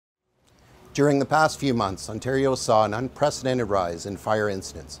During the past few months, Ontario saw an unprecedented rise in fire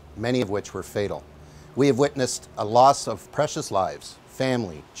incidents, many of which were fatal. We have witnessed a loss of precious lives,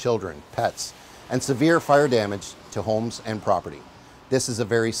 family, children, pets, and severe fire damage to homes and property. This is a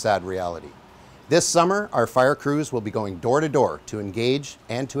very sad reality. This summer, our fire crews will be going door to door to engage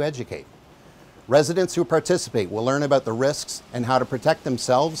and to educate. Residents who participate will learn about the risks and how to protect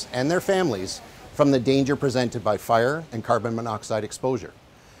themselves and their families from the danger presented by fire and carbon monoxide exposure.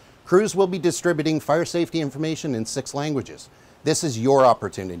 Crews will be distributing fire safety information in 6 languages. This is your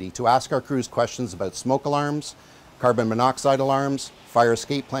opportunity to ask our crews questions about smoke alarms, carbon monoxide alarms, fire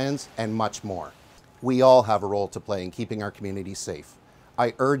escape plans, and much more. We all have a role to play in keeping our communities safe.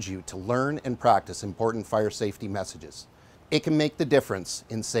 I urge you to learn and practice important fire safety messages. It can make the difference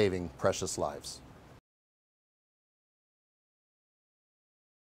in saving precious lives.